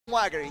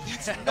swagger.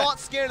 He's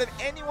not scared of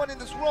anyone in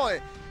this run.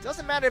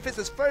 Doesn't matter if it's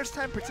his first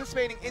time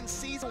participating in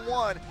Season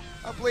 1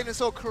 of Blade &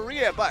 Soul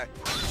Korea, but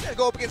he's gonna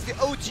go up against the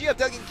OG of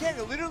Duggan Kang,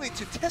 literally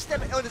to test him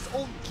on his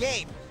own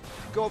game.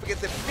 Go up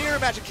against the mirror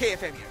match of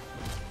KFM here.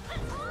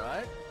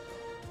 Alright.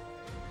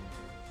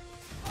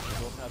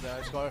 Both have the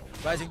ice scar.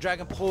 Rising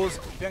Dragon pulls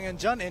Byung-Hyun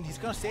Jun in. He's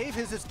gonna save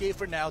his escape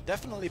for now,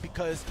 definitely,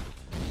 because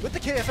with the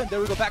KFM, there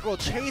we go, back roll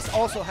chase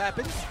also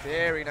happens.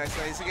 Very nice.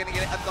 He's gonna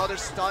get another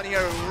stun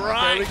here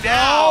right there we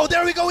now. go.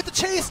 There we go with the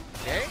chase.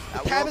 Okay,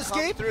 that tab will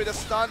escape come through the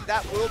stun.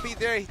 That will be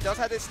there. He does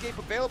have the escape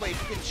available. If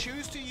he can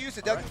choose to use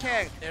it, Duggan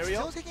Kang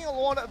Aerial. still taking a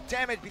lot of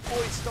damage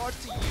before he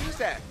starts to use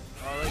that.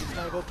 Alright, he's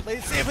gonna go play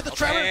safe with the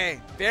Tremor.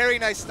 Okay, very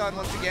nice stun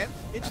once again.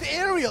 Into the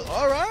aerial,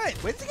 alright.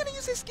 When's he gonna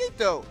use escape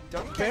though?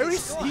 Duggan Kang Very,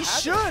 still he has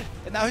it. should.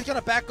 And now he's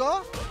gonna back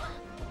off.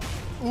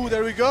 Ooh,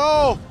 there we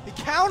go. He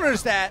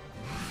counters that.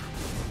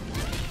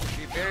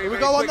 Very, Here we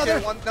very go,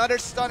 quick another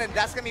stun, and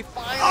that's gonna be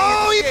finally.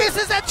 Oh, he his escape.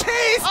 misses that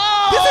chase!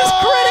 Oh, This is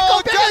critical,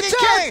 Duggan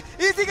Byung-Hyun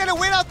Kang! Is he gonna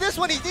win out this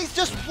one? He needs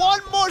just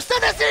one more stun.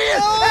 That's it! And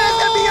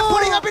it's gonna be him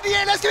putting up in the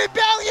air. That's gonna be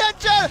Byung-Hyun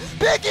Jun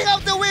picking up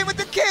the win with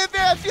the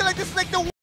KFM. I feel like this is like the